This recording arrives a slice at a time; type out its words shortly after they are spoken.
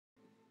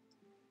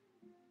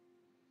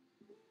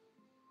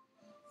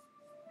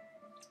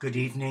Good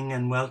evening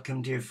and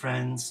welcome, dear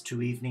friends,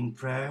 to evening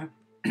prayer.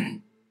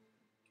 And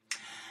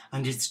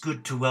it's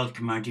good to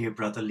welcome our dear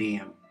brother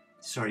Liam.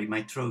 Sorry,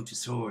 my throat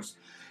is hoarse.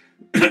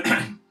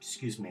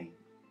 Excuse me.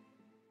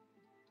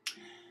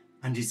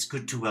 And it's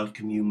good to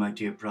welcome you, my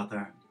dear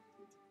brother.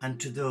 And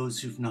to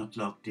those who've not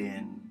logged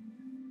in,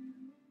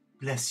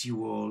 bless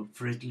you all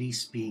for at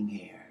least being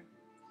here.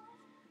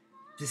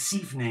 This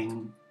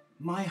evening,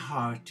 my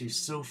heart is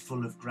so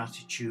full of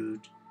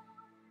gratitude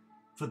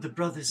for the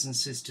brothers and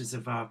sisters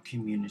of our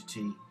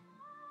community,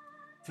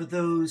 for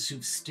those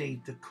who've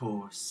stayed the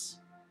course,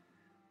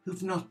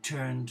 who've not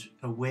turned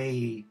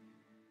away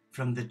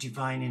from the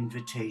divine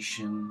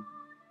invitation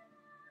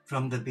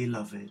from the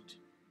beloved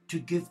to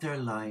give their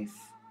life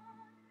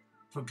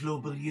for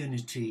global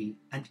unity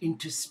and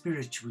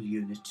interspiritual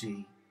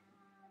unity,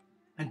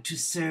 and to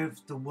serve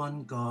the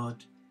one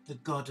God, the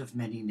God of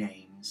many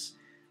names.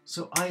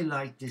 So I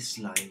light this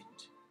light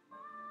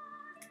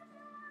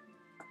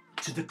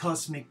to the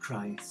cosmic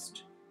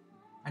Christ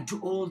and to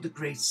all the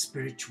great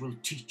spiritual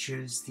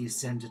teachers, the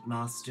ascended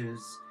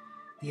masters,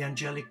 the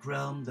angelic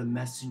realm, the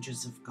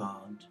messengers of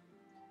God,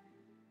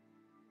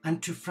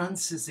 and to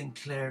Francis and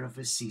Clare of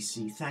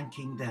Assisi,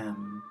 thanking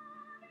them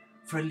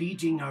for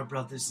leading our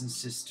brothers and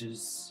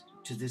sisters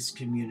to this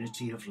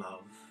community of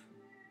love.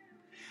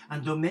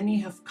 And though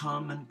many have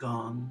come and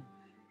gone,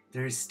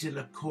 there is still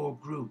a core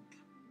group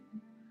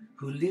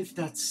who live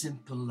that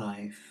simple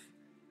life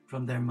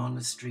from their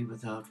monastery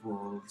without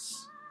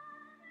walls.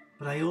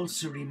 But I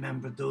also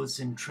remember those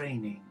in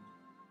training,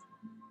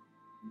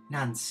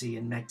 Nancy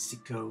in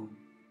Mexico,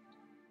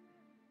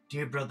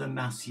 dear brother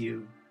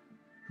Matthew,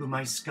 whom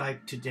I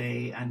Skyped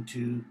today and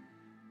who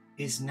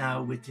is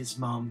now with his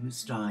mom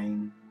who's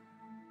dying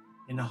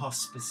in a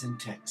hospice in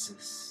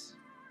Texas.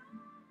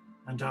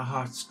 And our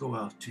hearts go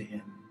out to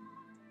him.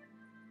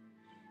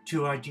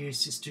 To our dear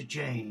sister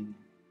Jane,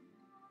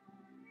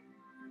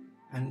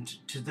 and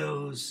to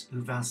those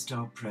who've asked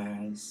our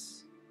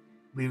prayers,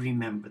 we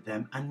remember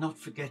them, and not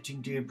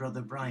forgetting dear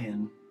brother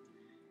Brian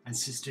and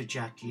sister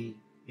Jackie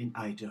in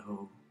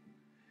Idaho.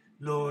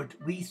 Lord,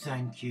 we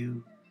thank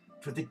you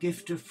for the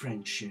gift of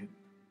friendship,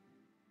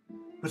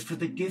 but for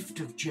the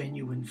gift of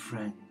genuine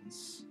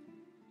friends,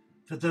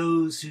 for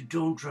those who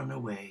don't run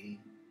away,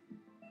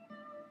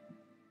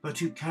 but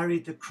who carry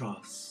the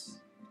cross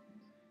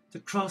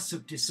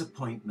of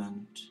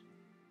disappointment,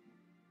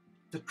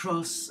 the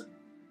cross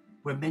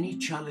where many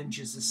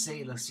challenges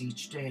assail us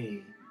each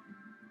day,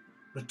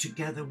 but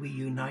together we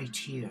unite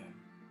here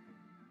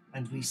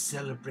and we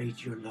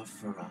celebrate your love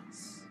for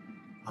us.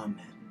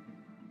 Amen.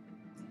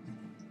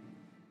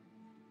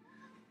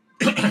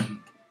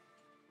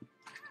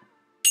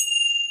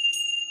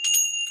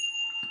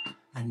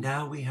 And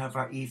now we have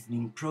our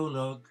evening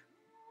prologue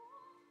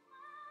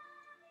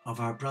of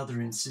our brother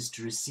and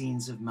sister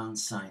Essenes of Mount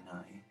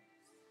Sinai.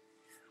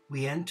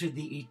 We enter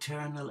the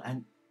eternal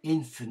and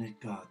infinite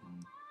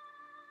garden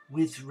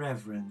with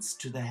reverence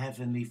to the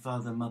Heavenly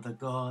Father, Mother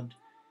God,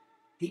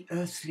 the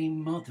earthly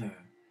Mother,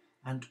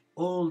 and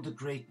all the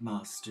great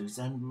masters,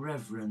 and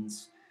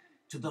reverence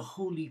to the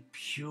holy,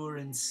 pure,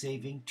 and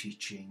saving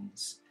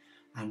teachings,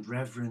 and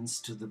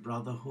reverence to the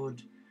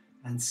brotherhood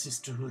and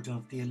sisterhood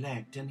of the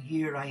elect. And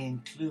here I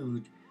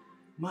include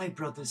my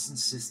brothers and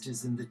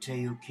sisters in the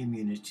Teo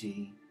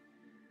community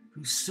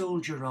who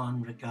soldier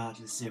on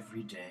regardless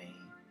every day.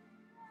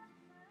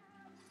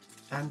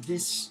 And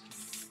this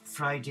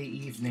Friday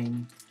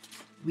evening,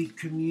 we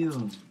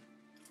commune.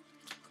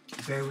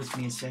 Bear with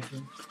me a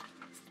second.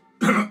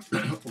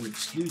 Oh,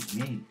 excuse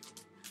me.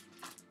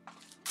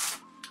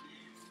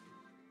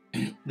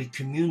 We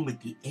commune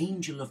with the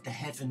angel of the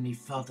Heavenly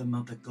Father,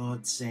 Mother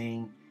God,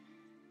 saying,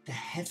 "The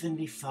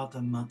Heavenly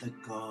Father, Mother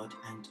God,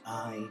 and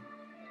I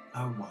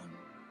are one."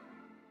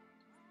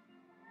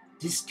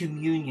 This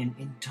communion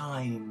in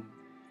time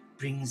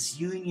brings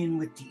union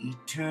with the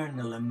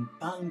eternal and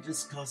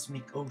boundless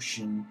cosmic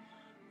ocean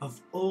of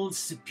all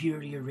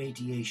superior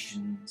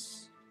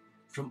radiations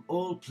from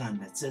all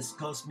planets as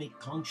cosmic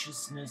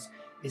consciousness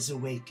is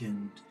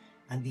awakened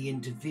and the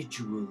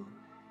individual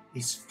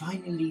is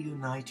finally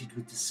united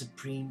with the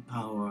supreme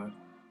power,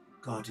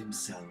 God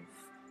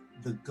Himself,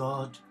 the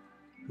God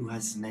who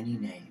has many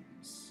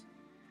names.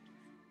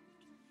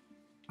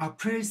 Our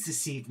prayers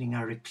this evening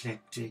are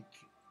eclectic.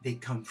 They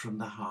come from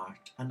the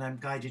heart, and I'm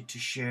guided to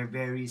share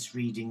various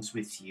readings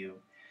with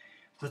you.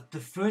 But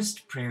the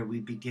first prayer we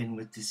begin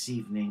with this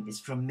evening is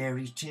from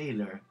Mary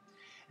Taylor,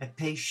 a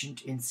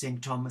patient in St.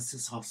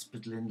 Thomas's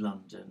Hospital in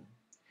London.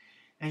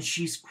 And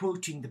she's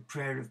quoting the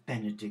prayer of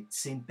Benedict,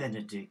 St.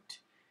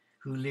 Benedict,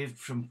 who lived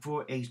from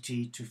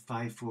 480 to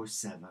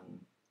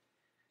 547.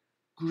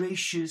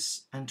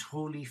 "Gracious and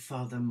Holy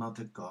Father,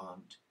 Mother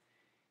God,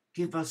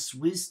 give us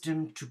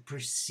wisdom to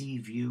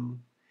perceive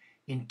you,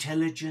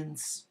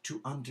 intelligence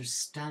to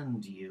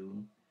understand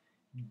you,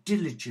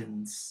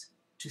 diligence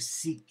to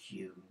seek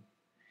you,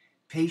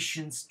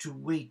 patience to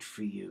wait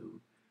for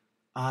you,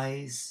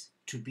 eyes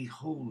to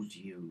behold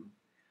you,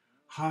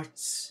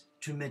 hearts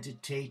to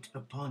meditate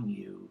upon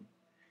you,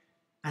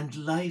 and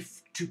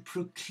life to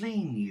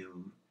proclaim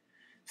you,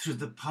 through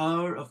the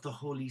power of the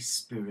Holy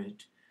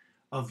Spirit,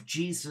 of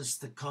Jesus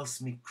the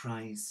cosmic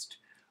Christ,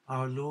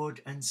 our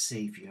Lord and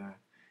Saviour,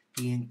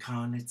 the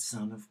incarnate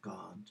Son of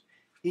God.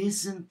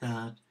 Isn't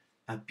that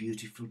a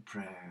beautiful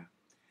prayer?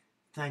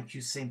 Thank you,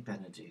 Saint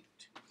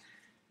Benedict.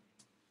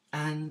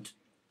 And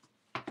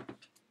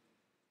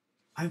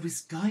I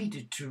was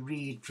guided to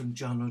read from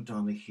John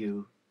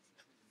O'Donoghue,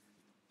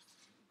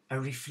 a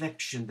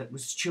reflection that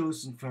was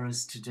chosen for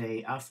us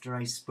today after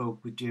I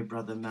spoke with dear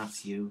brother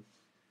Matthew.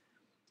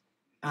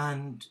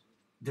 And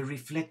the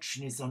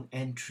reflection is on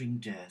entering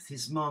death.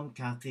 His mom,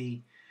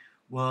 Kathy,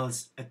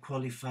 was a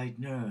qualified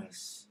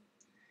nurse,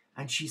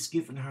 and she's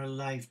given her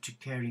life to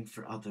caring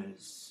for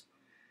others.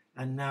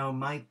 And now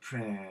my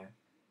prayer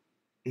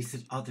is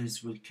that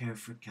others will care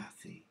for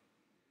Kathy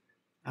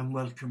and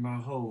welcome her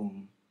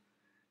home,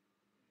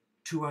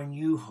 to our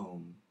new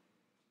home.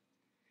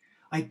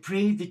 I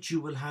pray that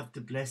you will have the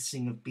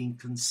blessing of being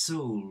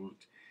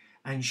consoled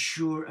and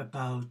sure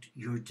about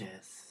your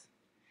death.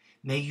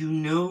 May you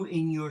know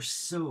in your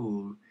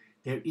soul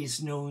there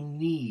is no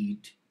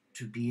need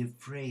to be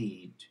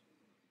afraid.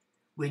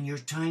 When your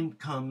time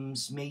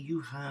comes, may you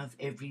have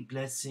every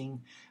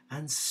blessing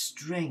and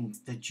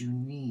strength that you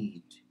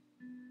need.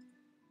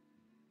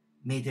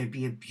 May there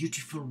be a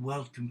beautiful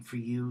welcome for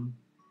you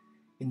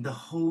in the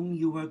home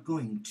you are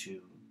going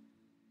to.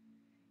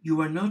 You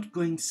are not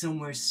going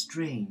somewhere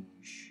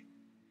strange,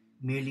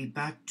 merely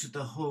back to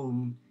the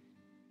home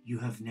you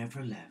have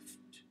never left.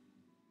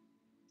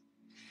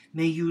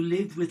 May you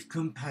live with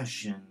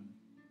compassion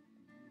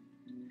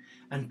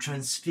and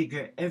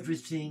transfigure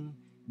everything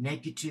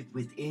negative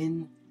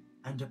within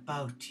and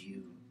about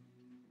you.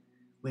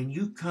 When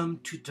you come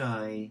to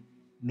die,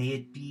 may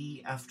it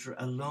be after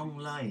a long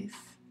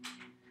life.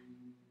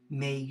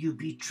 May you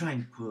be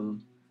tranquil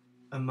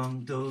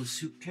among those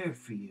who care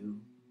for you.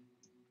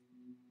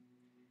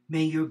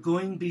 May your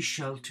going be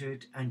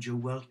sheltered and your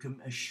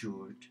welcome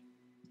assured.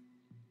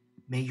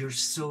 May your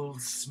soul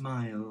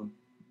smile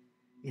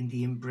in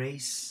the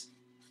embrace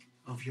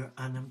of your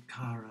Anam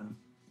Cara.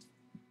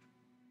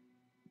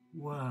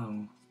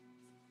 Wow.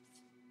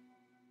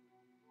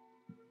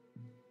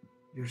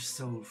 Your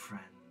soul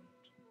friend.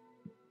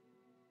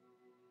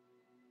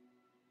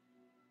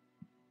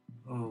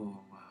 Oh,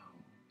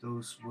 wow.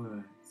 Those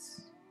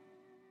words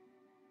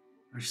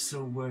are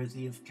so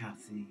worthy of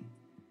Kathy.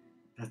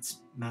 That's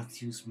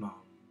Matthew's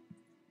mom,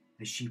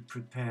 as she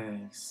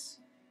prepares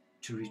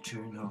to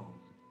return home.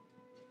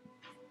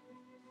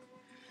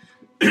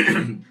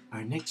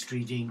 Our next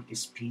reading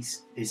is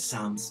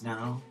Psalms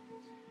Now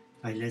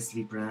by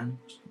Leslie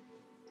Brandt.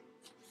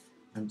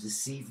 And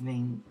this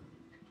evening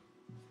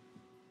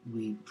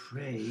we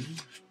pray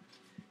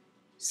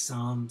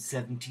Psalm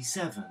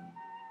 77.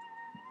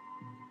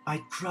 I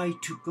cry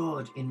to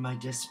God in my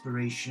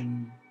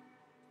desperation,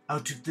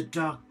 out of the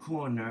dark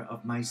corner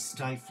of my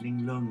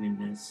stifling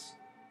loneliness.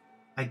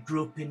 I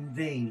grope in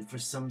vain for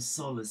some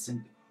solace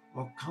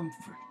or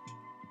comfort.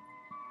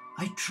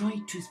 I try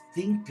to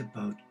think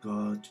about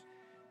God,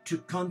 to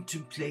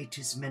contemplate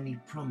his many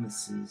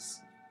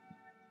promises,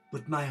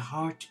 but my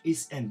heart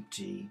is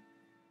empty,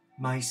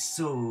 my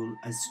soul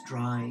as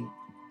dry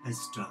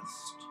as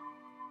dust.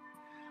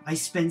 I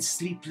spend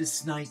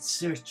sleepless nights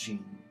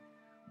searching,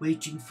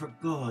 waiting for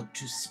God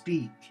to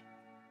speak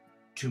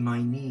to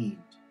my need,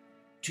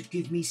 to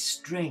give me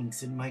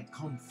strength in my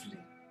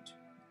conflict.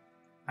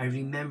 I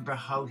remember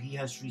how he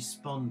has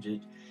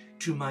responded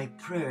to my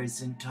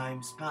prayers in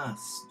times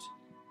past,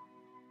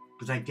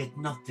 but I get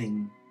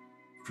nothing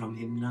from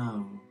him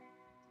now.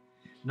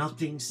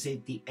 Nothing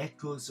save the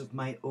echoes of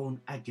my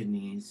own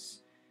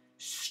agonies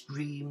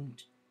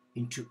screamed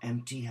into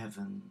empty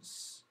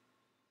heavens.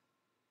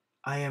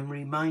 I am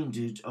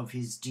reminded of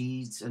his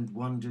deeds and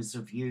wonders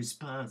of years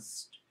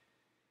past.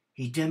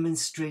 He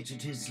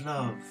demonstrated his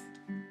love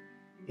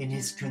in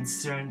his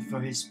concern for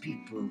his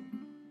people.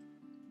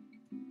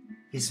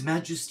 His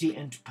majesty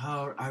and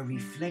power are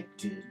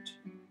reflected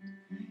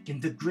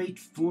in the great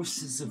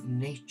forces of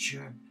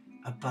nature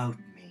about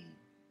me.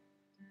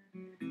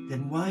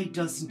 Then why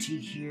doesn't he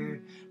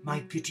hear my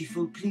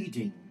pitiful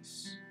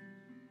pleadings?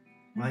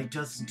 Why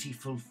doesn't he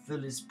fulfill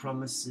his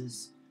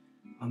promises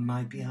on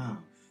my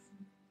behalf?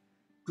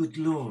 Good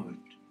Lord,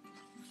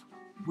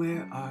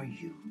 where are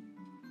you?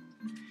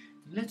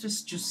 Let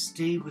us just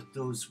stay with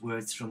those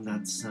words from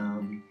that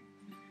psalm,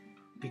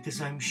 because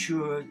I'm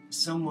sure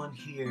someone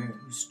here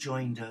who's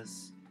joined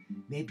us,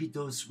 maybe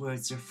those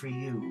words are for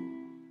you.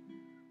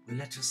 Well,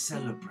 let us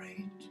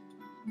celebrate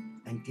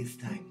and give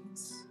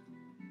thanks.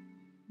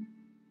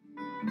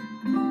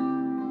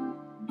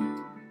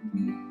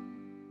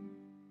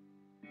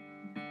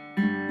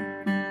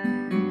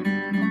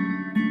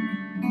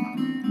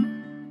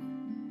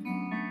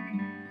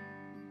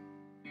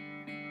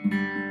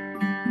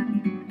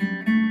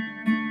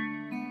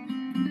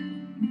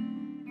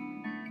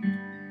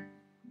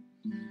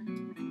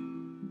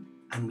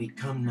 And we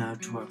come now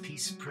to our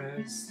peace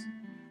prayers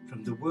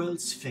from the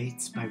World's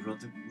Faiths by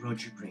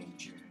Roger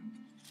Granger.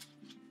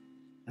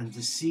 And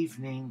this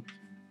evening,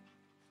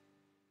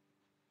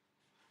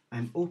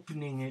 I'm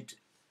opening it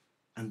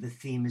and the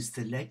theme is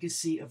the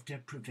legacy of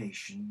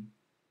deprivation.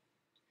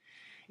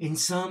 In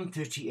Psalm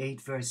 38,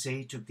 verse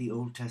 8 of the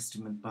Old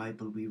Testament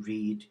Bible, we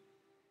read,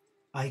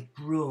 I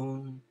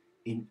groan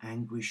in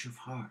anguish of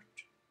heart.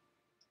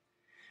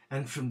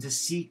 And from the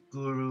Sikh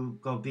Guru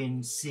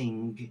Gobind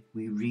Singh,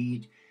 we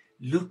read,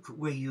 look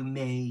where you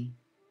may,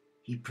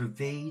 he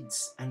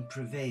pervades and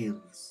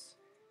prevails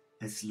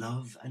as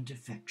love and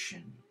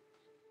affection.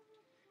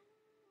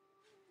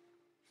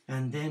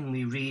 And then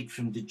we read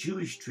from the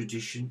Jewish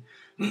tradition,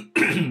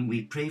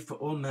 we pray for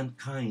all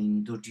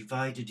mankind, though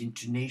divided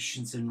into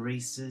nations and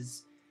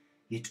races,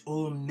 yet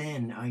all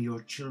men are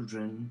your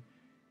children,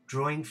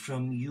 drawing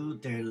from you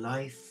their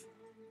life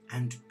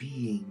and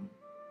being,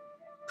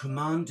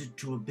 commanded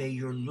to obey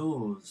your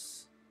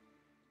laws,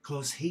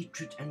 cause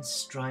hatred and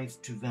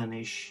strife to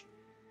vanish,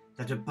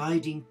 that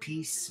abiding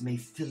peace may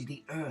fill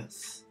the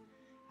earth,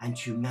 and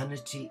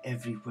humanity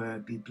everywhere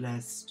be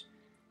blessed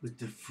with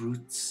the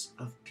fruits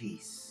of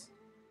peace.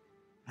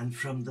 And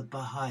from the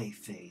Baha'i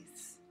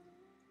faith,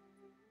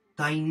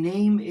 thy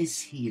name is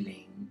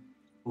healing,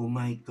 O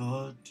my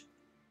God,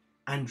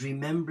 and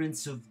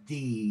remembrance of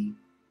thee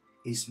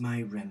is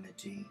my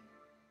remedy.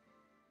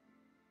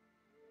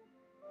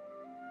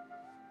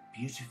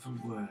 Beautiful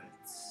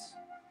words.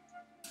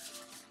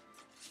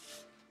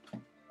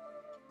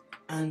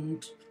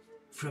 And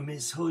from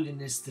His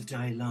Holiness the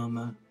Dalai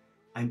Lama,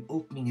 I'm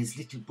opening his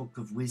little book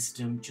of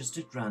wisdom just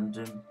at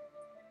random.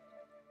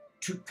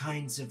 2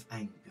 kinds of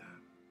anger.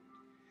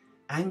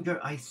 Anger,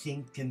 I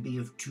think, can be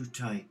of 2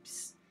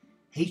 types.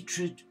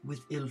 Hatred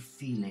with ill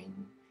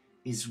feeling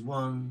is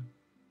one,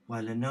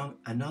 while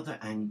another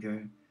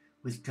anger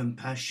with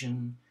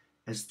compassion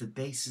as the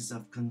basis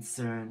of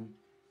concern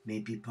may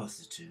be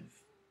positive.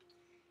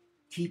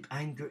 Keep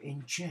anger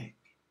in check.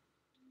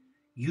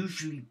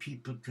 Usually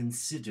people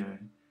consider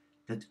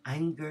that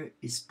anger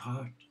is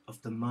part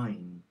of the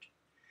mind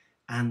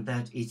and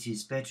that it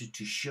is better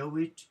to show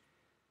it,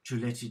 to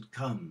let it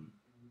come.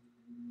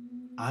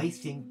 I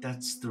think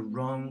that's the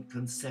wrong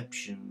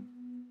conception.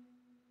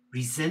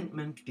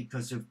 Resentment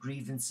because of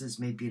grievances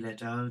may be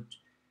let out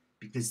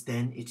because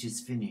then it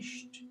is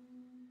finished.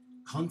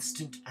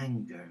 Constant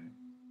anger,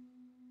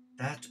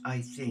 that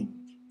I think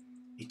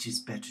it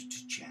is better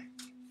to check.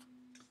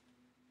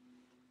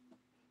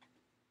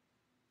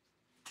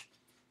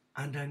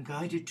 And I'm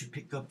guided to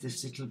pick up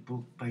this little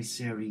book by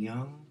Sarah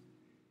Young,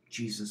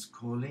 Jesus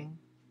Calling.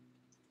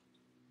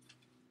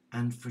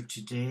 And for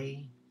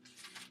today,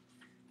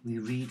 we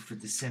read for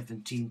the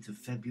 17th of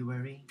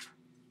February,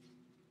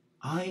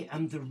 I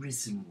am the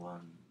risen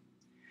one,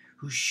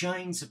 who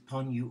shines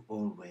upon you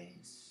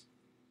always.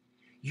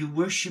 You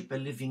worship a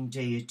living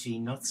deity,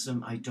 not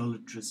some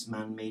idolatrous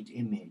man-made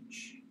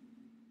image.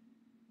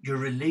 Your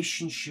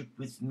relationship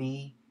with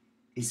me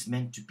is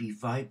meant to be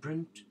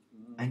vibrant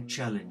and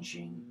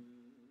challenging.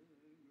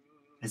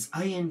 As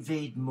I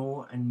invade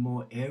more and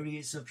more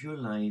areas of your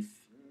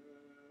life,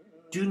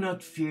 do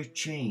not fear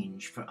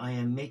change, for I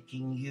am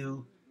making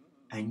you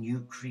a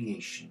new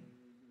creation,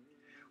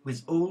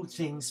 with old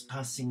things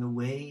passing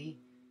away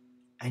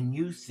and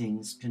new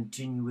things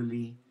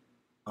continually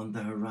on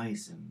the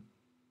horizon.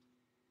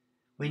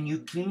 When you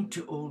cling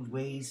to old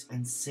ways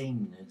and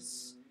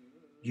sameness,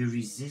 you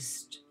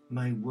resist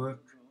my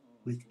work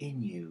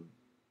within you.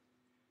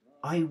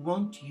 I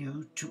want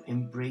you to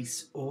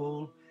embrace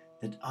all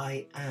that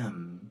I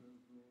am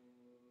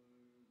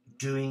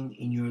doing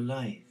in your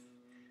life,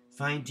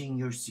 finding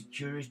your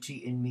security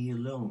in me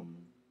alone.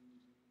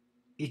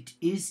 It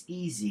is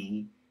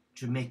easy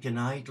to make an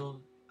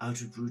idol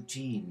out of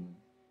routine,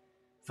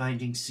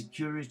 finding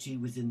security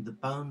within the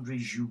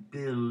boundaries you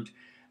build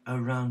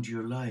around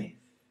your life.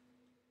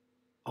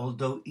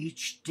 Although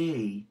each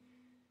day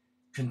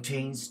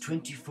contains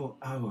 24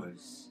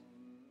 hours,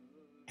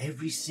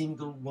 every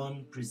single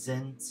one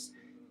presents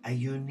a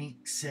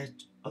unique set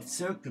of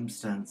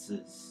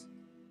circumstances.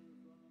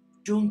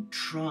 Don't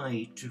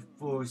try to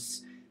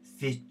force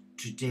fit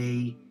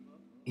today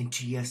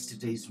into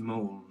yesterday's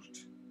mold.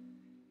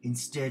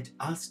 Instead,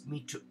 ask me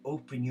to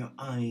open your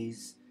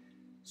eyes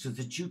so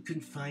that you can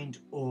find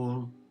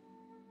all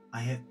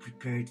I have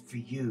prepared for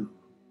you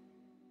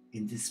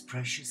in this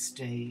precious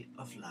day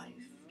of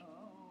life.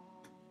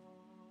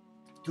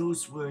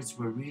 Those words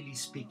were really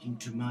speaking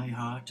to my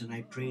heart, and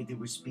I pray they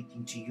were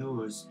speaking to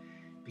yours,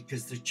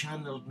 because they're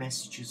channeled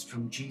messages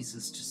from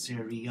Jesus to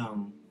Sarah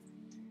Young,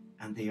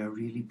 and they are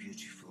really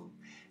beautiful.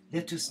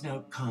 Let us now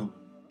come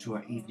to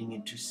our evening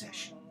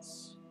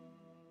intercessions.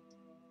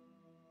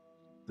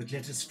 But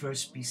let us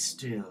first be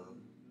still.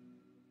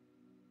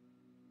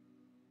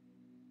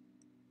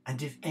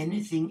 And if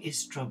anything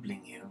is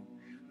troubling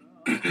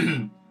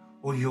you,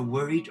 or you're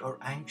worried or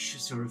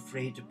anxious or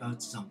afraid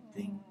about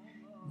something,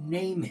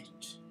 name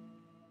it,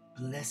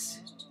 bless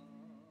it,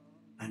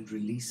 and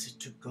release it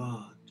to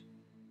God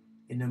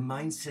in a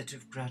mindset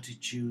of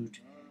gratitude.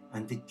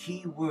 And the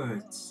key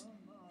words,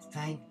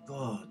 thank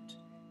God.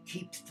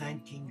 Keep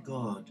thanking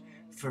God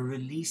for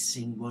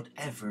releasing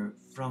whatever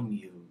from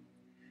you,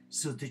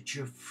 so that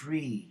you're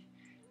free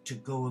to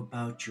go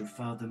about your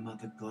Father,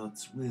 Mother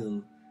God's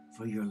will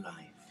for your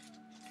life.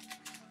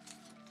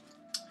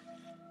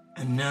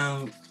 And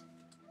now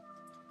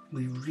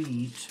we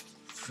read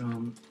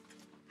from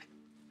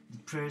the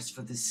prayers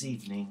for this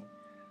evening.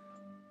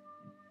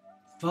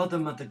 Father,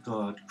 Mother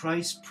God,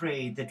 Christ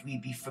prayed that we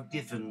be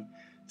forgiven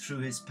through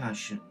his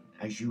passion.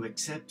 As you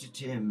accepted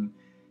him,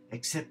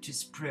 accept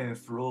his prayer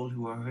for all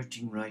who are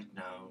hurting right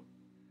now.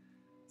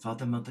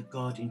 Father, Mother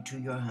God, into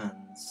your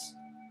hands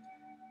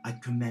I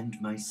commend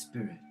my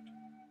spirit.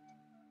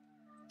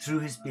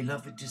 Through his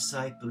beloved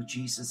disciple,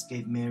 Jesus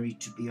gave Mary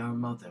to be our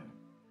mother.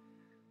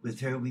 With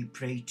her we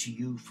pray to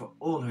you for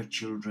all her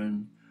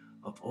children,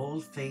 of all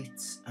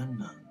faiths and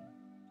none.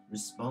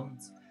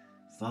 Response,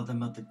 Father,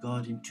 Mother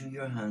God, into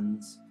your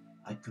hands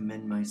I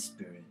commend my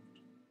spirit.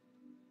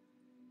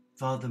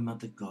 Father,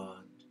 Mother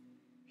God,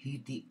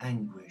 heed the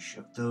anguish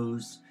of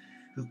those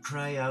who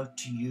cry out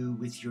to you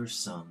with your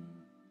Son.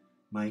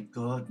 My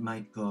God,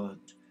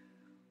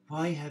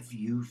 why have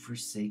you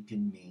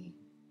forsaken me?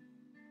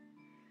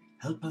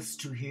 Help us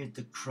to hear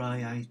the cry,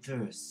 I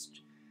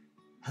thirst.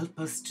 Help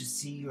us to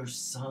see your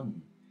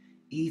Son,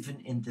 even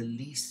in the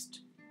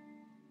least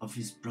of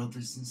his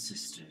brothers and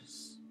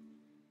sisters.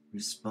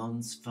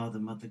 Response, Father,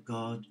 Mother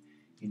God,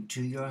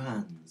 into your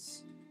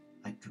hands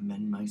I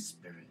commend my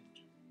spirit.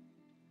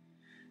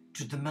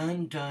 To the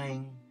man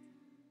dying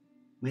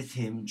with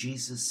him,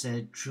 Jesus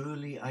said,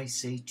 truly I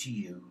say to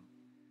you,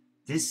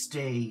 this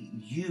day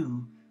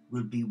you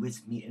will be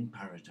with me in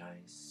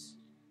paradise.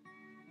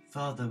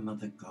 Father,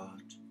 Mother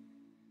God,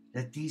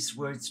 let these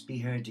words be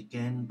heard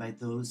again by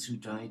those who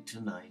died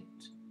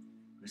tonight.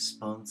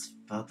 Response,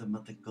 Father,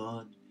 Mother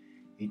God,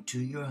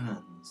 into your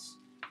hands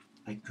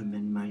I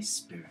commend my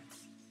spirit.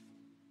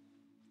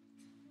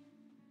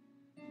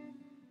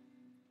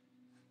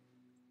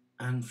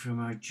 And from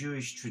our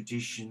Jewish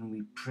tradition,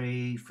 we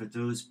pray for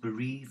those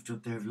bereaved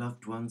of their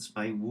loved ones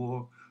by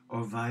war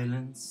or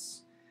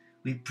violence.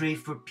 We pray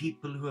for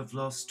people who have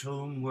lost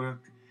home,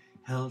 work,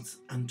 health,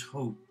 and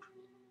hope.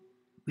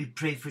 We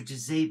pray for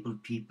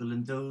disabled people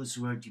and those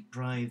who are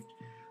deprived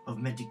of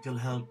medical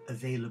help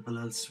available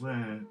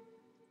elsewhere.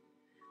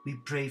 We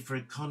pray for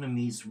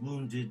economies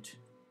wounded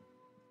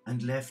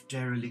and left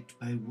derelict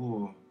by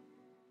war.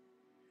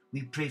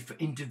 We pray for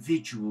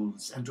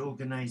individuals and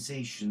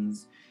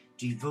organizations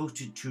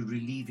devoted to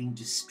relieving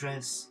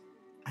distress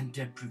and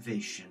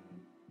deprivation,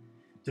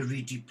 the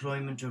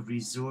redeployment of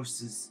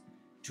resources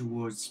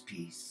towards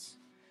peace.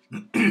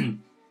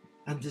 And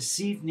this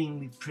evening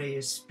we pray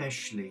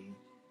especially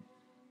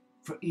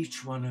for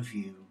each one of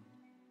you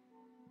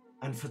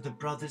and for the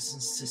brothers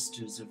and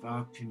sisters of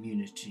our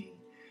community,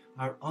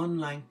 our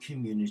online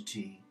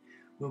community,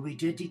 where we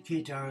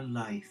dedicate our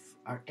life,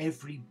 our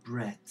every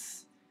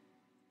breath,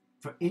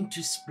 for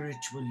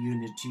interspiritual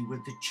unity, where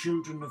the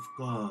children of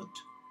God,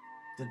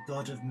 the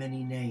God of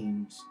many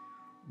names,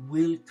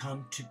 will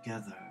come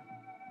together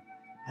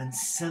and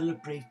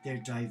celebrate their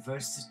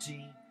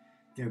diversity,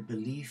 their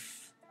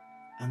belief,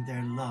 and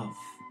their love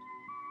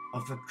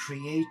of a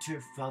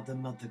Creator, Father,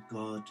 Mother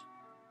God,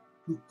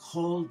 who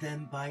called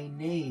them by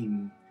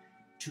name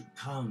to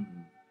come,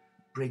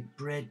 break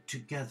bread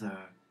together,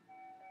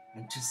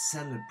 and to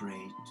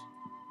celebrate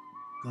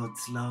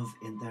God's love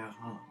in their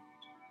heart.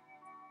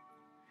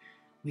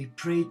 We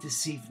prayed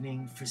this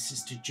evening for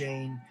Sister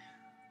Jane,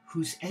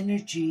 whose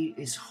energy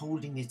is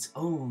holding its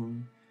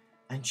own,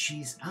 and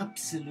she's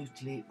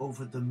absolutely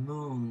over the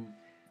moon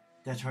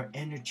that her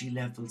energy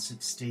levels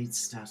have stayed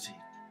static.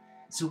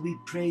 So we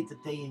pray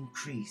that they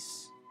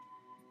increase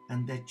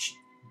and that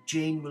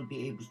Jane will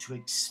be able to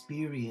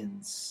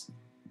experience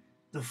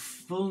the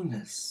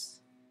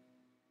fullness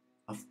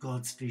of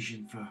God's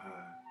vision for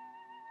her.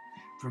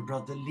 For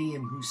Brother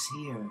Liam, who's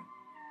here,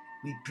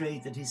 we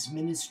pray that his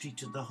ministry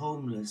to the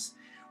homeless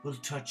will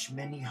touch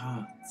many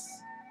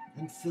hearts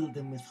and fill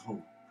them with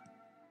hope.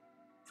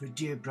 For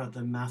dear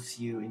Brother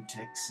Matthew in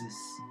Texas,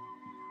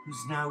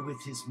 who's now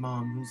with his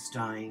mom who's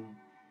dying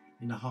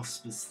in a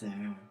hospice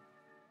there,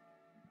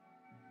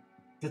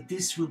 that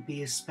this will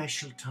be a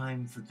special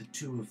time for the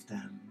two of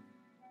them.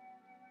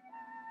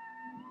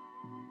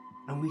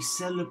 And we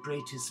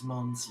celebrate his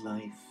mom's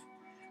life,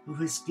 who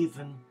has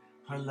given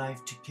her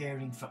life to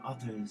caring for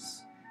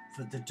others,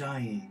 for the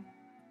dying,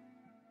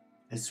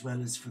 as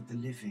well as for the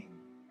living.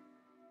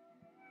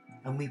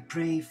 And we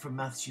pray for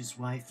Matthew's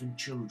wife and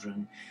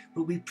children,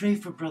 but we pray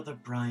for Brother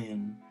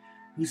Brian,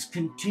 who's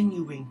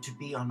continuing to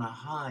be on a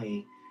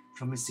high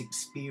from his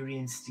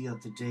experience the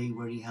other day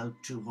where he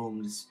helped two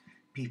homeless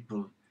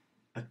people,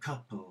 a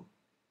couple,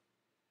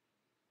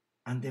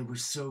 and they were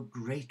so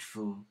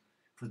grateful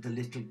for the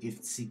little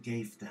gifts he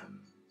gave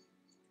them.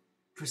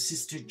 For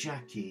Sister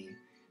Jackie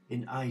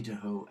in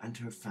Idaho and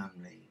her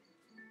family.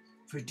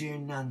 For dear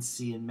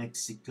Nancy in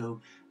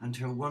Mexico and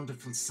her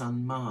wonderful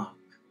son Mark,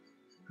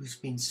 who's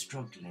been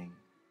struggling.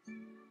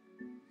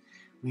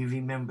 We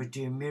remember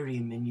dear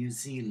Miriam in New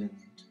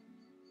Zealand.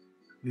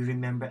 We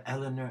remember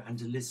Eleanor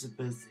and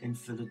Elizabeth in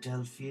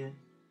Philadelphia,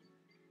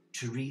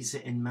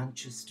 Teresa in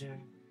Manchester,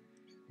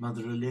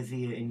 Mother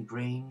Olivia in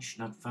Grange,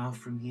 not far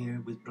from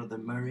here, with Brother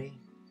Murray,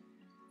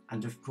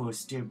 and of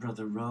course dear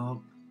Brother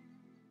Rob,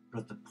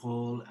 Brother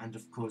Paul, and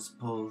of course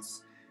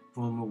Paul's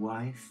former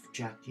wife,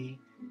 Jackie,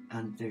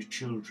 and their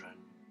children.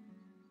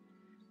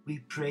 We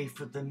pray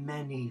for the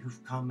many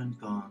who've come and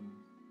gone.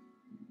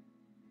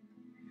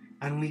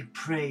 And we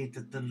pray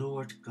that the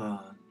Lord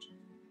God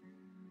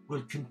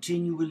will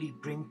continually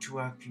bring to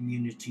our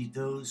community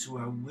those who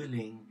are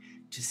willing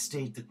to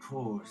stay the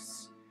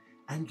course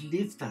and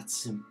live that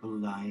simple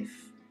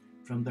life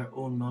from their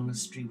own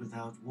monastery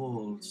without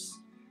walls,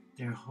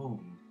 their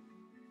home.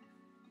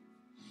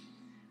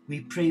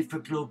 We pray for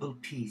global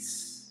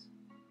peace,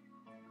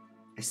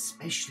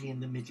 especially in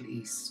the Middle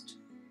East,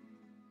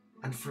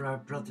 and for our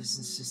brothers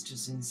and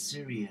sisters in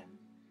Syria,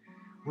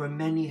 where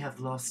many have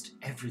lost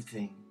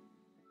everything.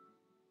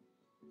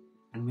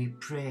 And we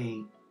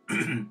pray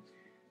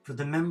for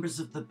the members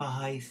of the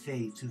Baha'i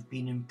faith who've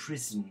been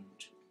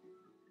imprisoned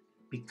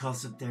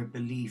because of their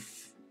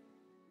belief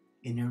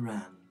in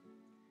Iran.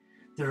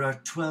 There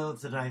are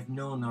 12 that I've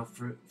known of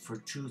for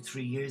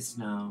 2-3 years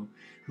now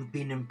who've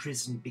been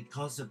imprisoned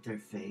because of their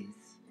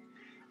faith.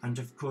 And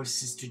of course,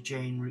 Sister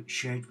Jane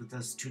shared with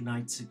us 2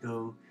 nights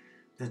ago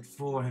that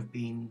 4 have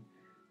been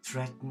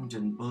threatened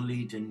and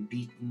bullied and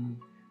beaten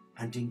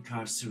and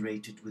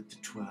incarcerated with the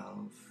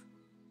 12.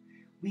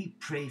 We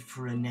pray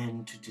for an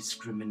end to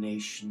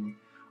discrimination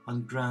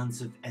on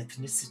grounds of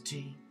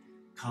ethnicity,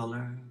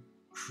 colour,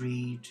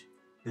 creed,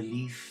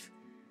 belief,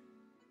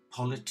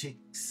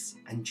 politics,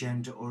 and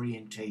gender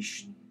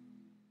orientation.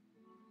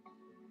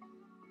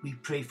 We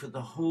pray for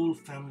the whole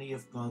family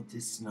of God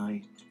this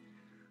night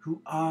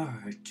who are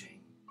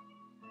hurting,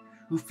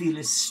 who feel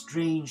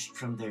estranged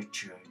from their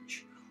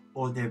church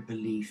or their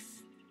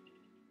belief,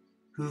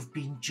 who have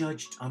been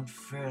judged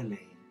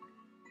unfairly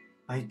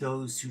by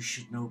those who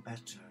should know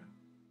better.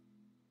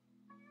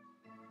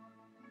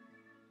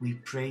 We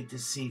pray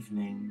this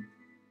evening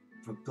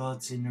for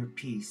God's inner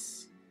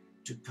peace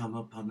to come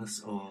upon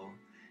us all,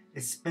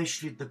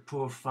 especially the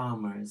poor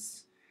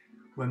farmers,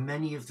 where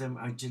many of them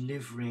are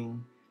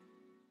delivering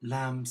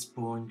lambs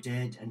born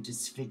dead and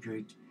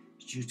disfigured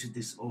due to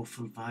this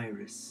awful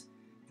virus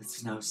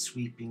that's now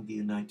sweeping the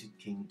United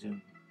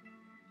Kingdom.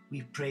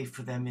 We pray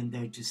for them in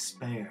their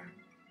despair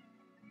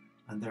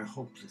and their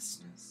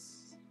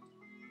hopelessness.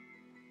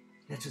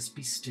 Let us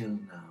be still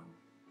now.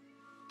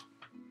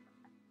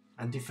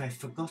 And if I've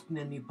forgotten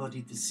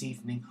anybody this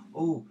evening,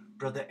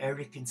 Brother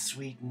Eric in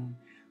Sweden,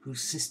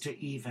 whose sister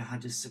Eva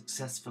had a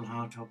successful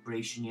heart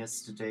operation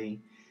yesterday,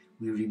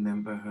 we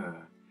remember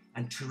her.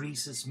 And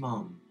Teresa's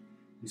mom,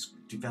 who's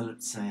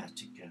developed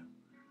sciatica.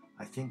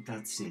 I think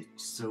that's it.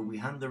 So we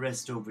hand the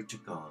rest over to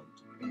God.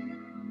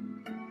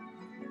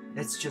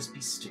 Let's just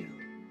be still.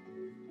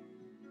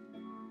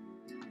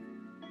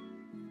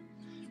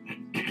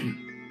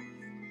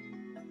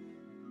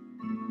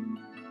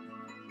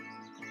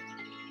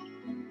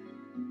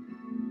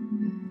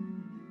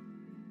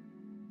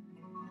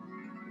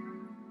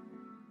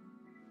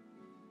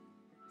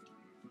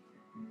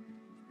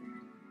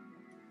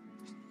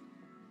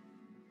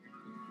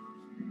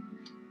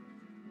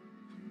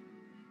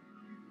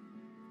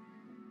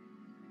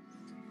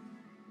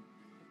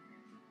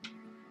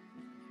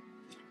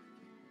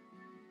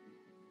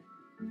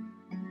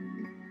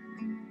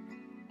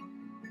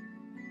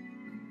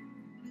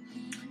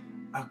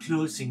 Our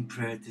closing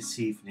prayer this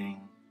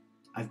evening,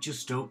 I've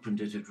just opened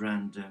it at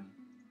random,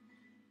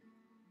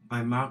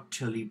 by Mark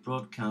Tully,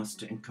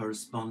 broadcaster and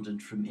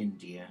correspondent from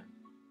India.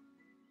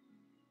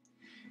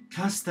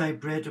 Cast thy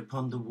bread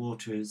upon the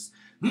waters,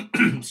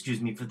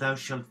 for thou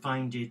shalt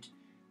find it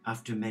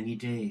after many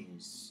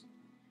days.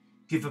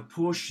 Give a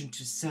portion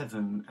to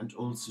 7 and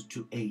also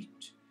to 8,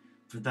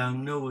 for thou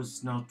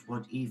knowest not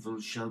what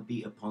evil shall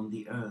be upon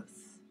the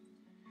earth.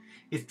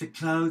 If the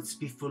clouds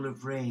be full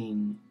of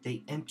rain,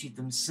 they empty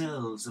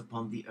themselves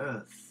upon the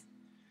earth.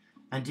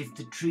 And if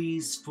the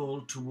trees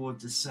fall toward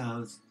the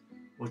south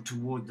or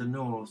toward the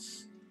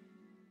north,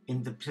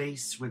 in the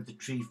place where the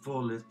tree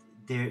falleth,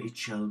 there it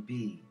shall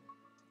be.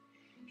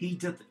 He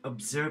that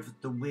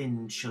observeth the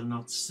wind shall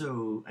not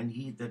sow, and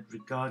he that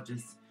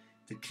regardeth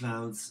the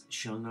clouds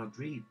shall not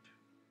reap.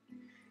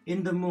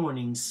 In the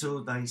morning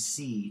sow thy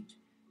seed,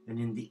 and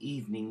in the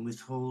evening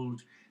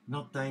withhold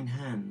not thine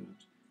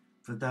hand.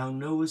 For thou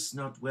knowest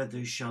not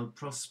whether shall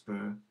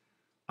prosper,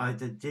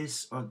 either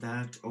this or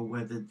that, or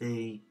whether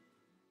they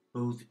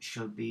both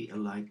shall be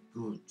alike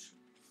good.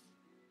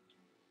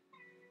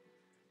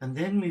 And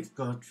then we've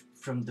got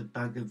from the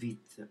Bhagavad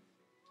Gita,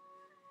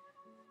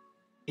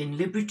 in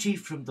liberty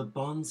from the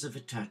bonds of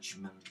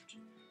attachment,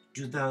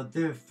 do thou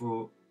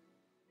therefore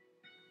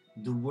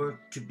the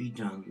work to be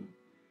done,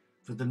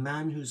 for the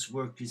man whose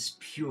work is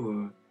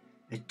pure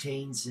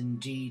attains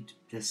indeed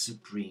the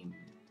supreme.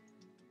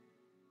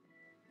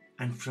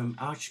 And from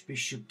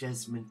Archbishop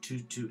Desmond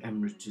Tutu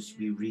Emeritus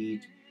we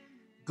read,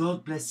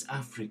 God bless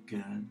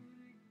Africa,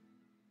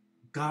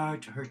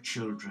 guard her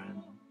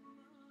children,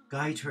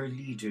 guide her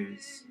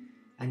leaders,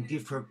 and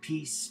give her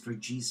peace for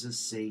Jesus'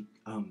 sake.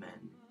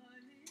 Amen.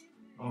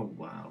 Oh,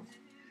 wow.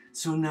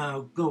 So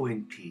now go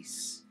in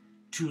peace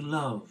to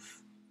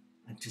love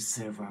and to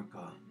serve our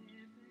God.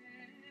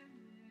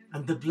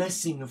 And the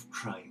blessing of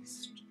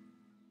Christ,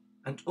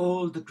 and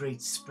all the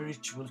great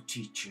spiritual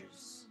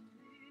teachers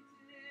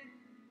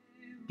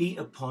be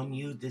upon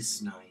you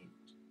this night.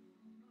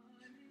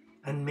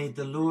 And may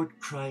the Lord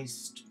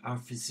Christ, our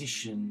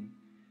physician,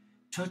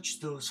 touch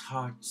those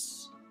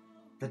hearts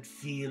that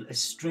feel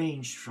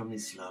estranged from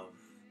his love,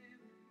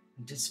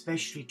 and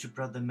especially to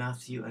Brother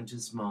Matthew and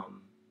his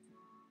mom,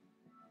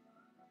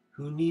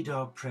 who need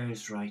our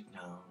prayers right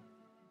now.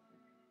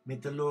 May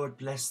the Lord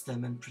bless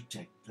them and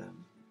protect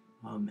them.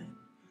 Amen.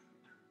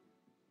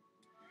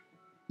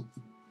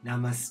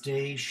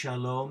 Namaste,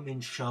 Shalom,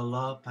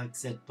 Inshallah,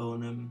 Pax et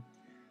Bonum,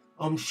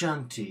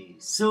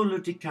 OmShanti, Solo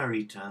de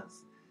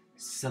Caritas,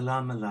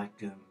 Salam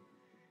Alaikum,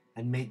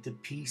 and may the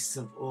peace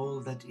of all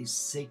that is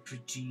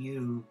sacred to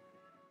you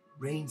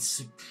reign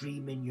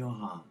supreme in your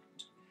heart.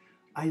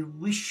 I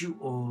wish you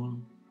all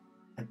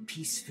a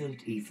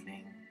peace-filled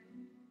evening,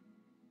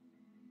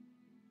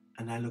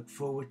 and I look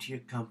forward to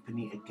your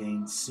company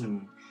again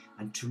soon.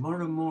 And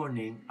tomorrow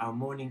morning, our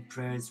morning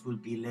prayers will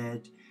be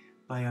led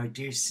by our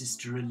dear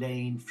sister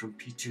Elaine from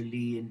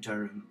Peterlee in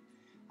Durham.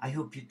 I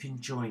hope you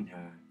can join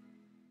her.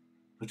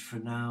 But for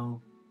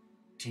now,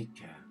 take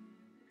care.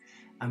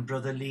 And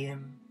Brother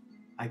Liam,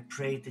 I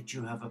pray that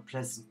you have a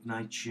pleasant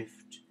night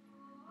shift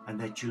and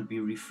that you'll be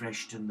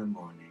refreshed in the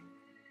morning.